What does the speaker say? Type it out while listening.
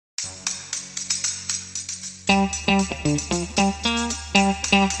We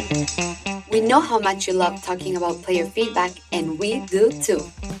know how much you love talking about player feedback, and we do too.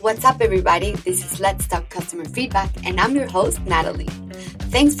 What's up, everybody? This is Let's Talk Customer Feedback, and I'm your host, Natalie.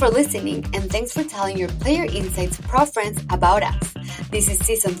 Thanks for listening, and thanks for telling your Player Insights Pro friends about us. This is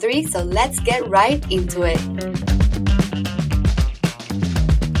Season 3, so let's get right into it.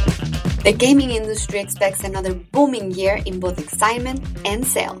 The gaming industry expects another booming year in both excitement and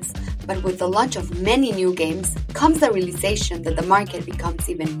sales. But with the launch of many new games comes the realization that the market becomes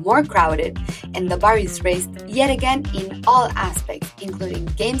even more crowded and the bar is raised yet again in all aspects, including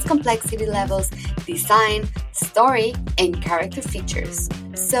games' complexity levels, design, story, and character features.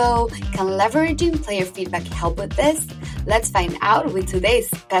 So, can leveraging player feedback help with this? Let's find out with today's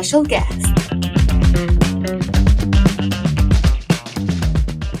special guest.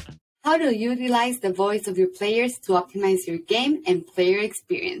 How to utilize the voice of your players to optimize your game and player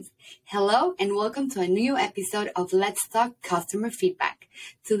experience. Hello and welcome to a new episode of Let's Talk Customer Feedback.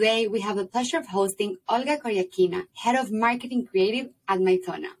 Today we have the pleasure of hosting Olga Koryakinajoined, Head of Marketing Creative at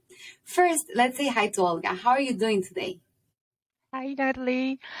Mytona. First, let's say hi to Olga. How are you doing today? Hi,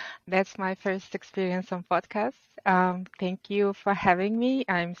 Natalie. That's my first experience on podcasts. Thank you for having me.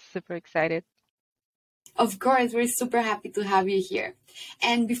 I'm super excited. Of course, we're super happy to have you here.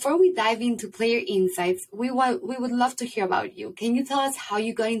 And before we dive into player insights, we would love to hear about you. Can you tell us how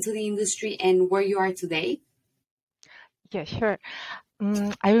you got into the industry and where you are today? Yeah, sure.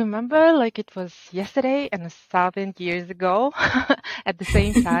 I remember like it was yesterday and 1,000 years ago at the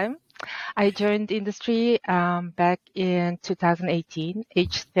same time. I joined the industry back in 2018,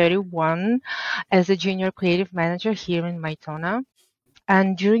 age 31, as a junior creative manager here in Mytona.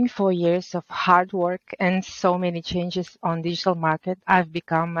 And during 4 years of hard work and so many changes on digital market, I've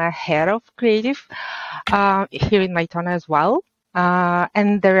become a head of creative here in Mytona as well.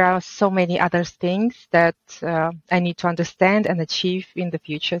 And there are so many other things that I need to understand and achieve in the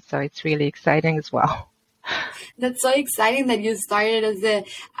future. So it's really exciting as well. That's so exciting that you started as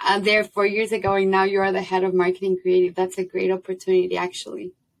there 4 years ago and now you are the head of marketing creative. That's a great opportunity,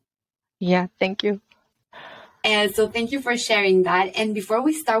 actually. Yeah, thank you. And so thank you for sharing that. And before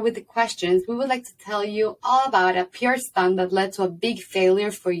we start with the questions, we would like to tell you all about a PR stunt that led to a big failure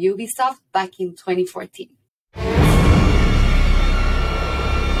for Ubisoft back in 2014.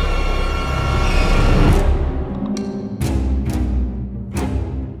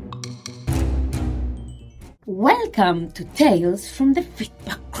 Welcome to Tales from the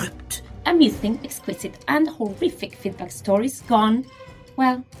Feedback Crypt. Amusing, exquisite, and horrific feedback stories gone,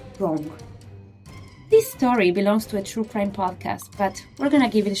 well, wrong. This story belongs to a true crime podcast, but we're gonna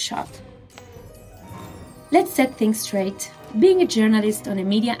give it a shot. Let's set things straight. Being a journalist on a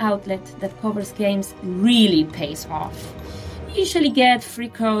media outlet that covers games really pays off. You usually get free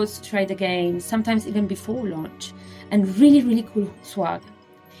codes to try the game, sometimes even before launch, and really cool swag.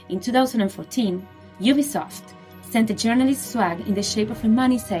 In 2014, Ubisoft sent a journalist swag in the shape of a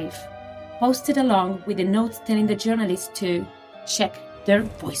money safe, posted along with a note telling the journalist to check their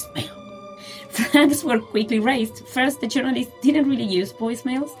voicemail. Flags were quickly raised. First, the journalist didn't really use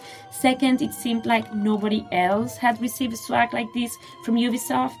voicemails. Second, it seemed like nobody else had received swag like this from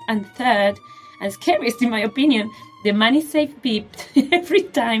Ubisoft. And third, and scariest in my opinion, the money safe beeped every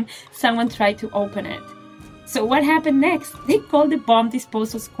time someone tried to open it. So what happened next? They called the bomb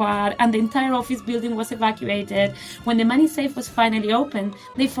disposal squad and the entire office building was evacuated. When the money safe was finally opened,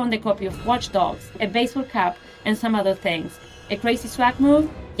 they found a copy of Watch Dogs, a baseball cap, and some other things. A crazy swag move?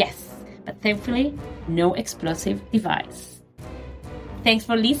 Yes. But thankfully, no explosive device. Thanks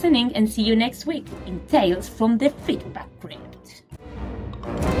for listening and see you next week in Tales from the Feedback Crypt.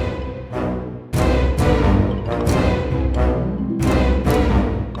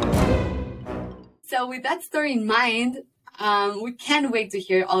 So with that story in mind, we can't wait to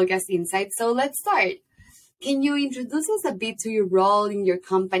hear Olga's insights. So let's start. Can you introduce us a bit to your role in your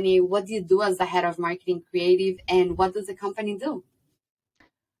company? What do you do as the head of marketing creative and what does the company do?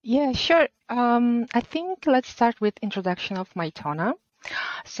 Yeah, sure. I think let's start with introduction of Mytona.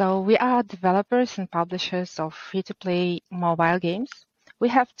 So we are developers and publishers of free-to-play mobile games. We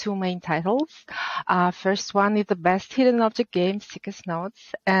have two main titles. First one is the best hidden object game, Sickest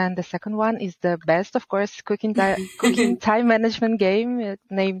Notes, and the second one is the best, of course, cooking time management game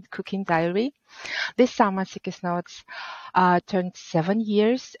named Cooking Diary. This summer, Sickest Notes turned 7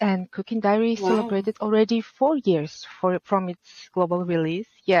 years, and Cooking Diary celebrated already 4 years from its global release.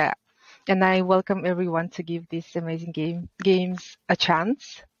 Yeah, and I welcome everyone to give these amazing games a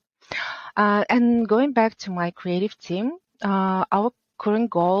chance. And going back to my creative team, our current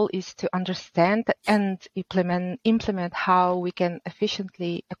goal is to understand and implement how we can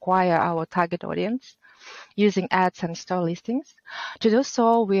efficiently acquire our target audience. using ads and store listings. To do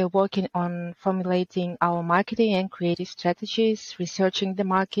so, we are working on formulating our marketing and creative strategies, researching the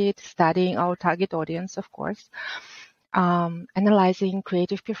market, studying our target audience, of course, analyzing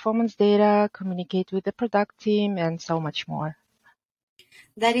creative performance data, communicate with the product team, and so much more.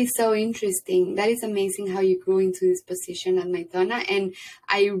 That is so interesting. That is amazing how you grew into this position at Mytona. And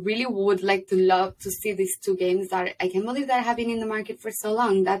I really would like to love to see these two games that I can't believe that have been in the market for so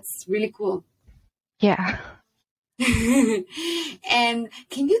long. That's really cool. Yeah. And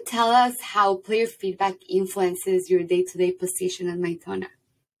can you tell us how player feedback influences your day-to-day position at Mytona?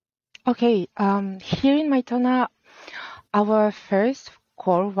 Okay. Here in Mytona, our first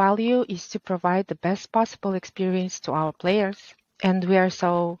core value is to provide the best possible experience to our players. And we are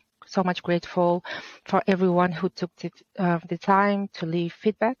so much grateful for everyone who took the time to leave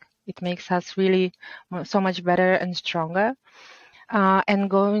feedback. It makes us really so much better and stronger.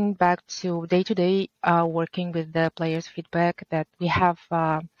 And going back to day-to-day working with the players' feedback that we have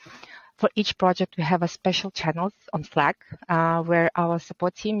for each project, we have a special channel on Slack where our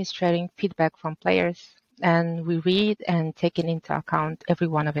support team is sharing feedback from players, and we read and take it into account every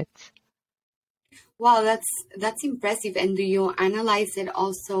one of it. Wow, that's impressive. And do you analyze it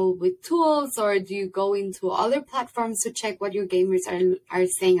also with tools, or do you go into other platforms to check what your gamers are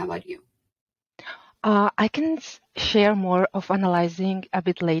saying about you? I can share more of analyzing a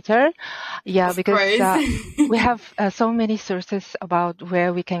bit later. Yeah, Of because course. we have so many sources about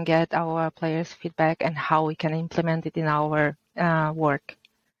where we can get our players' feedback and how we can implement it in our work.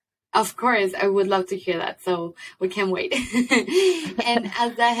 Of course, I would love to hear that. So we can't wait. And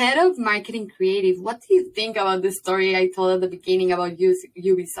as the head of marketing creative, what do you think about the story I told at the beginning about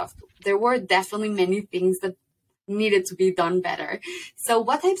Ubisoft? There were definitely many things that needed to be done better. So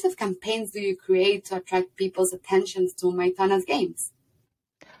what types of campaigns do you create to attract people's attentions to Mytona's games?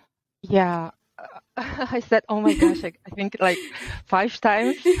 Yeah, I said, oh my gosh, I think like 5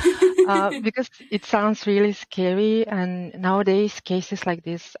 times because it sounds really scary. And nowadays, cases like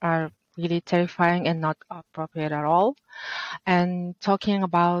this are really terrifying and not appropriate at all. And talking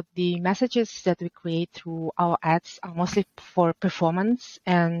about the messages that we create through our ads are mostly for performance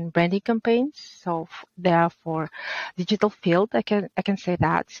and branding campaigns. So they are for digital field. I can say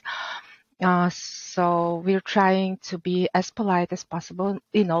that. So we're trying to be as polite as possible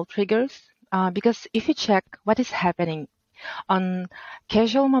in all triggers. Because if you check what is happening on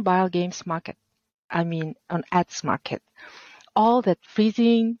casual mobile games market, I mean on ads market, all that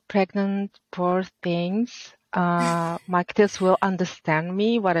freezing, pregnant, poor things, marketers will understand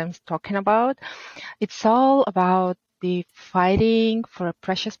me what I'm talking about. It's all about the fighting for a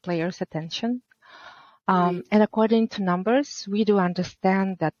precious player's attention. Right. And according to numbers, we do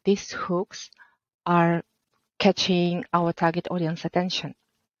understand that these hooks are catching our target audience attention.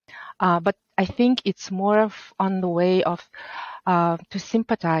 But I think it's more of on the way of to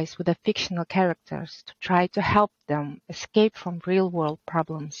sympathize with the fictional characters, to try to help them escape from real world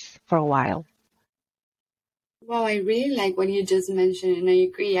problems for a while. Wow, I really like what you just mentioned, and I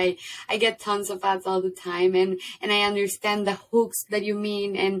agree. I get tons of ads all the time, and I understand the hooks that you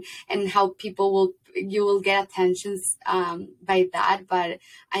mean, and how you will get attentions by that. But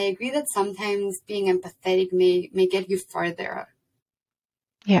I agree that sometimes being empathetic may get you further.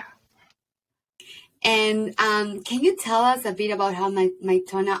 Yeah. And can you tell us a bit about how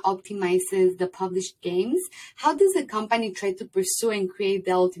Mytona optimizes the published games? How does the company try to pursue and create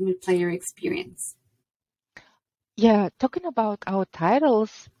the ultimate player experience? Yeah, talking about our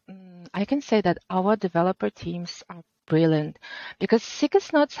titles, I can say that our developer teams are brilliant because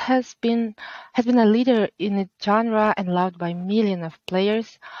Seekers Notes has been a leader in its genre and loved by millions of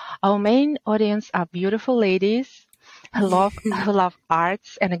players. Our main audience are beautiful ladies who love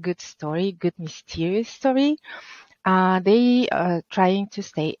arts and a good story, good mysterious story. They are trying to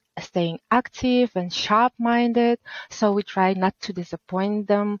staying active and sharp-minded, so we try not to disappoint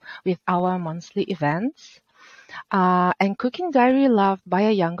them with our monthly events. And Cooking Diary loved by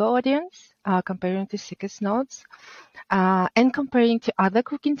a younger audience, comparing to Seekers Notes. And comparing to other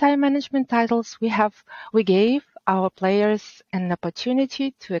cooking time management titles, we gave our players an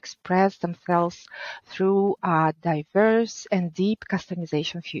opportunity to express themselves through diverse and deep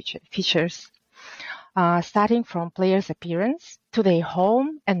customization features. Starting from players' appearance to their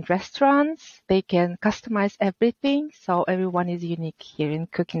home and restaurants, they can customize everything, so everyone is unique here in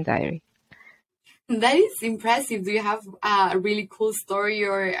Cooking Diary. That is impressive. Do you have a really cool story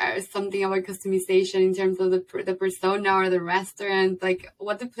or something about customization in terms of the persona or the restaurant? Like,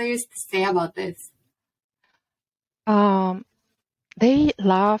 what do players say about this? They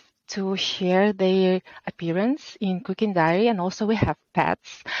love to share their appearance in Cooking Diary, and also we have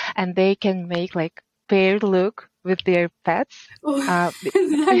pets, and they can make like paired look with their pets. That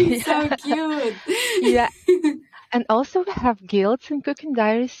is so cute. Yeah. And also we have guilds in Cooking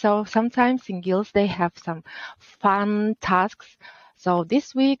Diaries. So sometimes in guilds they have some fun tasks. So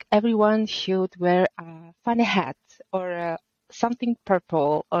this week everyone should wear a funny hat or something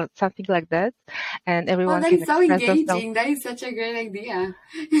purple or something like that, and Oh, everyone that can is so express themselves. engaging. That is such a great idea.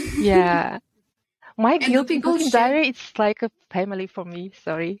 Yeah. My And do guild in people Cooking share? Diary, it's like a family for me.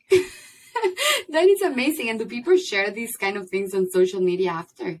 Sorry. That is amazing. And do people share these kind of things on social media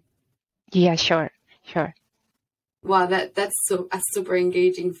after? Yeah, sure. Sure. Wow, that's a super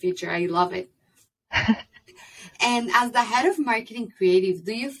engaging feature. I love it. And as the head of marketing creative,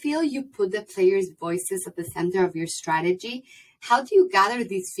 do you feel you put the players' voices at the center of your strategy? How do you gather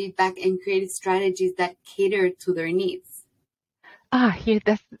this feedback and create strategies that cater to their needs? Here,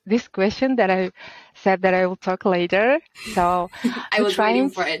 that's this question that I said that I will talk later. So I we're was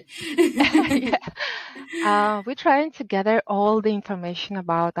waiting trying for it. we're trying to gather all the information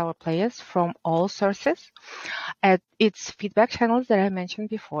about our players from all sources at its feedback channels that I mentioned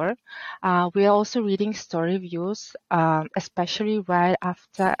before. We are also reading story reviews, especially right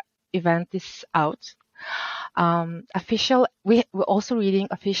after event is out. We're also reading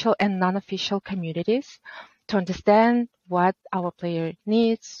official and non-official communities to understand what our player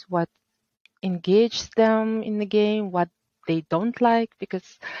needs, what engages them in the game, what they don't like,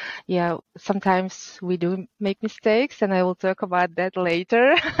 because sometimes we do make mistakes, and I will talk about that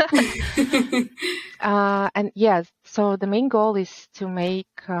later. And yes, so the main goal is to make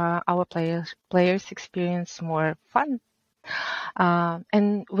our players experience more fun.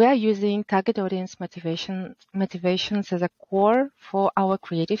 And we are using target audience motivations as a core for our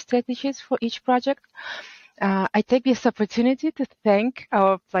creative strategies for each project. I take this opportunity to thank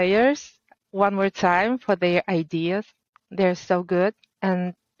our players one more time for their ideas. They're so good,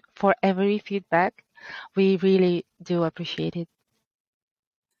 and for every feedback. We really do appreciate it.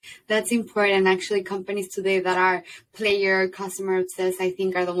 That's important. Actually, companies today that are player, customer obsessed, I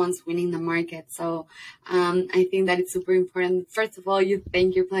think are the ones winning the market. So I think that it's super important. First of all, you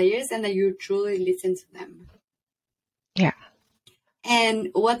thank your players and that you truly listen to them. Yeah. And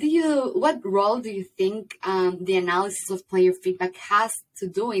what role do you think the analysis of player feedback has to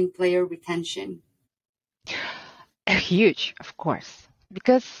do in player retention? Huge, of course,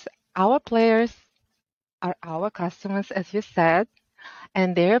 because our players are our customers, as you said,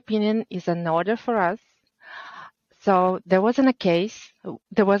 and their opinion is an order for us. So there was a case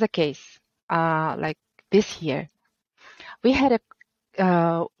like this year.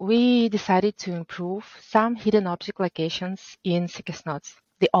 We decided to improve some hidden object locations in Sickest Notes,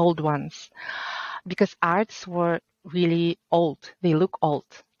 the old ones, because arts were really old. They look old.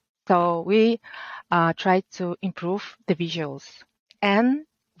 So we tried to improve the visuals, and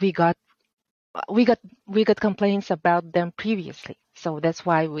we got we got we got complaints about them previously. So that's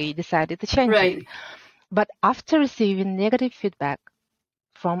why we decided to change it. Right. But after receiving negative feedback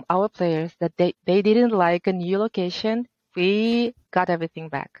from our players that they didn't like a new location, we got everything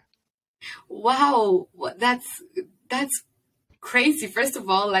back. Wow, that's crazy. First of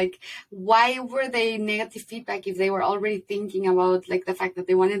all, like, why were they negative feedback if they were already thinking about like the fact that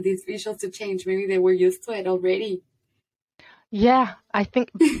they wanted these visuals to change? Maybe they were used to it already. Yeah, I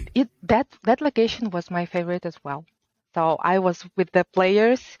think that location was my favorite as well. So I was with the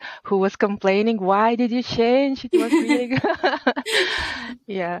players who was complaining, why did you change? It was really good.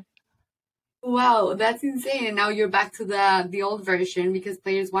 Yeah. Wow, that's insane. And now you're back to the old version because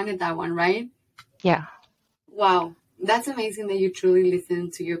players wanted that one, right? Yeah. Wow. That's amazing that you truly listen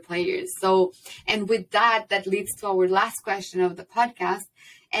to your players. So, and with that, that leads to our last question of the podcast.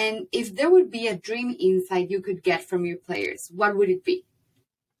 And if there would be a dream insight you could get from your players, what would it be?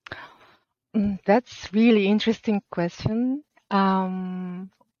 That's really interesting question.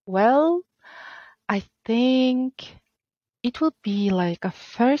 Well, I think it would be like a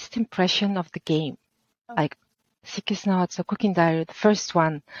first impression of the game, like Sickest Notes or Cooking Diary, the first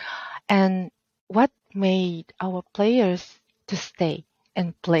one, and what made our players to stay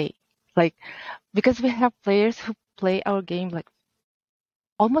and play. Like, because we have players who play our game like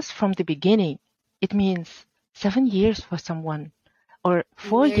almost from the beginning. It means 7 years for someone or And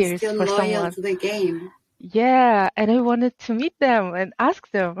 4 they're years still for loyal someone. to the game. Yeah, and I wanted to meet them and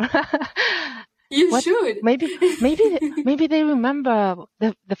ask them. You What should. maybe they remember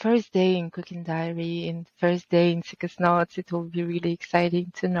the first day in Cooking Diary and first day in Sickest Notes. It will be really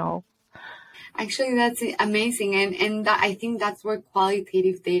exciting to know. Actually, that's amazing, and that, I think that's where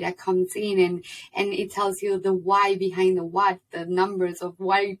qualitative data comes in, and it tells you the why behind the what, the numbers of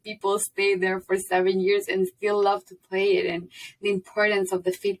why people stay there for 7 years and still love to play it, and the importance of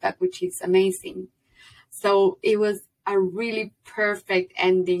the feedback, which is amazing. So it was a really perfect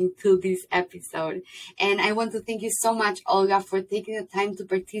ending to this episode. And I want to thank you so much, Olga, for taking the time to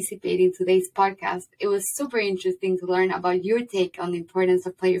participate in today's podcast. It was super interesting to learn about your take on the importance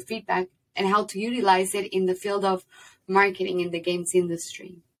of player feedback and how to utilize it in the field of marketing in the games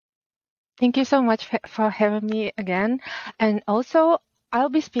industry. Thank you so much for having me again. And also, I'll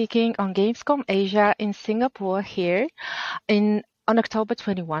be speaking on Gamescom Asia in Singapore here on October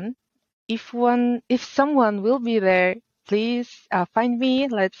 21. If someone will be there, please find me.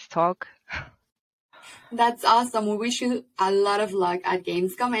 Let's talk. That's awesome. We wish you a lot of luck at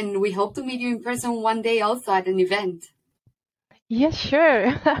Gamescom, and we hope to meet you in person one day also at an event. Yes,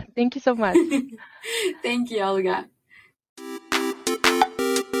 sure. Thank you so much. Thank you, Olga.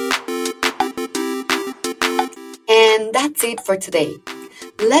 And that's it for today.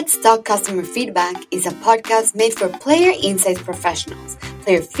 Let's Talk Customer Feedback is a podcast made for player insights professionals,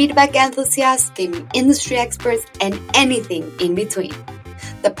 player feedback enthusiasts, gaming industry experts, and anything in between.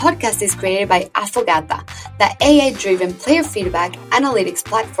 The podcast is created by Afogata, the AI-driven player feedback analytics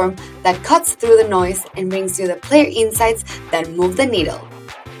platform that cuts through the noise and brings you the player insights that move the needle.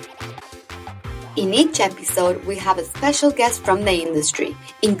 In each episode, we have a special guest from the industry,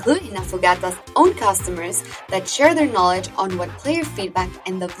 including Afogata's own customers that share their knowledge on what player feedback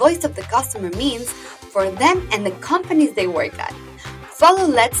and the voice of the customer means for them and the companies they work at. Follow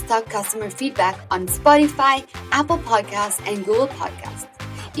Let's Talk Customer Feedback on Spotify, Apple Podcasts, and Google Podcasts.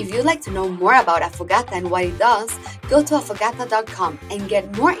 If you'd like to know more about Afogata and what it does, go to afogata.com and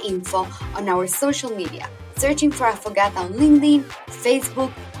get more info on our social media, searching for Afogata on LinkedIn,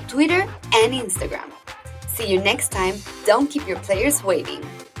 Facebook, Twitter, and Instagram. See you next time. Don't keep your players waiting.